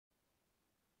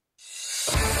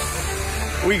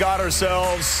We got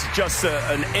ourselves just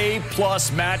an A-plus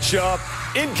matchup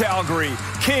in Calgary.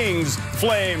 Kings,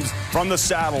 Flames from the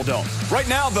Saddle Dome. Right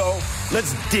now, though,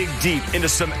 let's dig deep into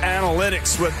some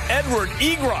analytics with Edward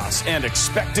Egros and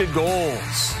expected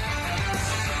goals.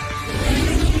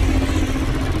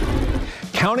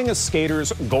 Counting a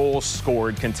skater's goals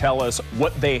scored can tell us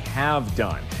what they have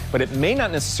done, but it may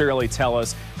not necessarily tell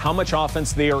us how much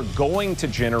offense they are going to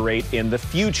generate in the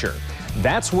future.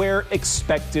 That's where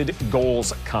expected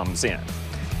goals comes in.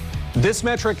 This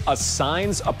metric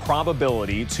assigns a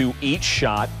probability to each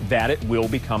shot that it will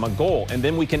become a goal, and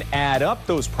then we can add up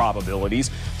those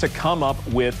probabilities to come up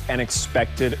with an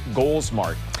expected goals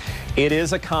mark. It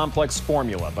is a complex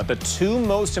formula, but the two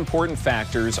most important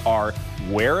factors are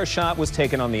where a shot was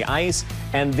taken on the ice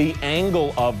and the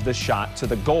angle of the shot to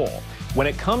the goal. When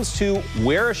it comes to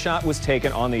where a shot was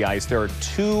taken on the ice, there are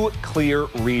two clear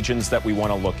regions that we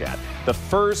want to look at. The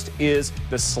first is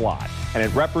the slot, and it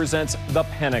represents the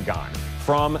pentagon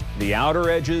from the outer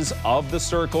edges of the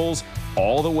circles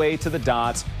all the way to the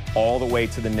dots, all the way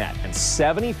to the net. And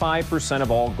 75%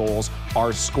 of all goals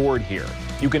are scored here.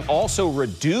 You can also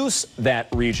reduce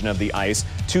that region of the ice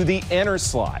to the inner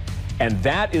slot, and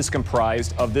that is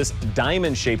comprised of this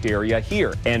diamond-shaped area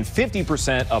here. And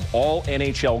 50% of all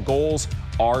NHL goals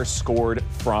are scored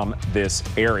from this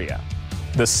area.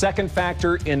 The second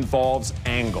factor involves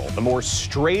angle. The more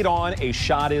straight on a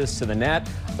shot is to the net,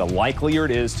 the likelier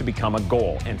it is to become a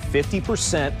goal. And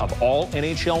 50% of all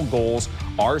NHL goals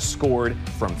are scored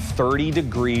from 30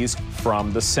 degrees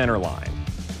from the center line.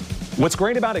 What's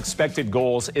great about expected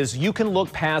goals is you can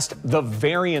look past the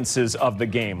variances of the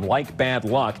game, like bad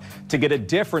luck, to get a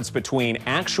difference between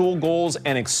actual goals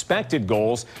and expected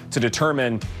goals to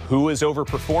determine who is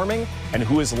overperforming and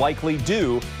who is likely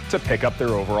due to pick up their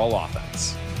overall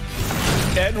offense.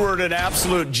 Edward, an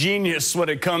absolute genius when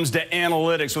it comes to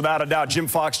analytics, without a doubt. Jim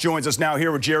Fox joins us now here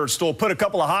with Jared Stoll. Put a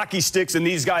couple of hockey sticks in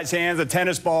these guys' hands, a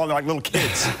tennis ball, and they're like little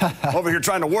kids over here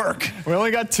trying to work. We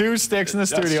only got two sticks in the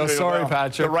studio. Sorry,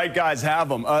 Patrick. The right guys have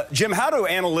them. Jim, how do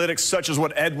analytics such as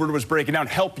what Edward was breaking down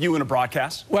help you in a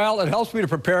broadcast? Well, it helps me to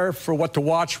prepare for what to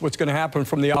watch, what's going to happen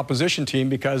from the opposition team,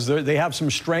 because they have some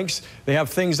strengths. They have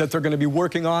things that they're going to be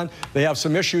working on. They have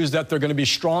some issues that they're going to be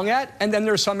strong at, and then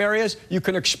there's some areas you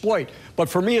can exploit. But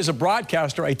for me as a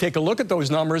broadcaster, I take a look at those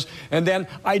numbers, and then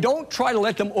I don't try to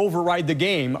let them override the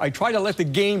game. I try to let the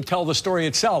game tell the story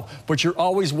itself, but you're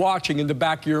always watching in the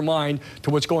back of your mind to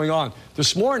what's going on.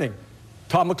 This morning,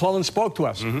 Todd McClellan spoke to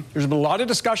us. There's been a lot of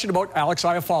discussion about Alex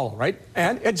Iafallo, right?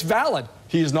 And it's valid.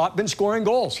 He has not been scoring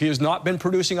goals. He has not been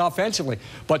producing offensively.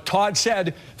 But Todd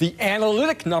said the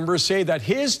analytic numbers say that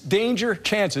his danger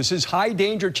chances, his high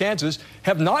danger chances,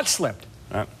 have not slipped.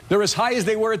 They're as high as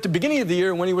they were at the beginning of the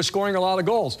year when he was scoring a lot of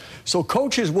goals. So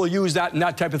coaches will use that and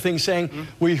that type of thing, saying,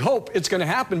 we hope it's going to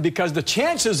happen because the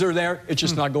chances are there, it's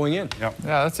just not going in. Yeah,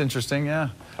 that's interesting,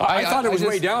 yeah. I thought it was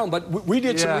way down, but we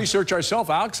did some research ourselves,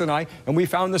 Alex and I, and we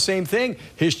found the same thing.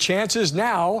 His chances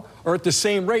now are at the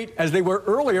same rate as they were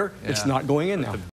earlier. It's not going in now.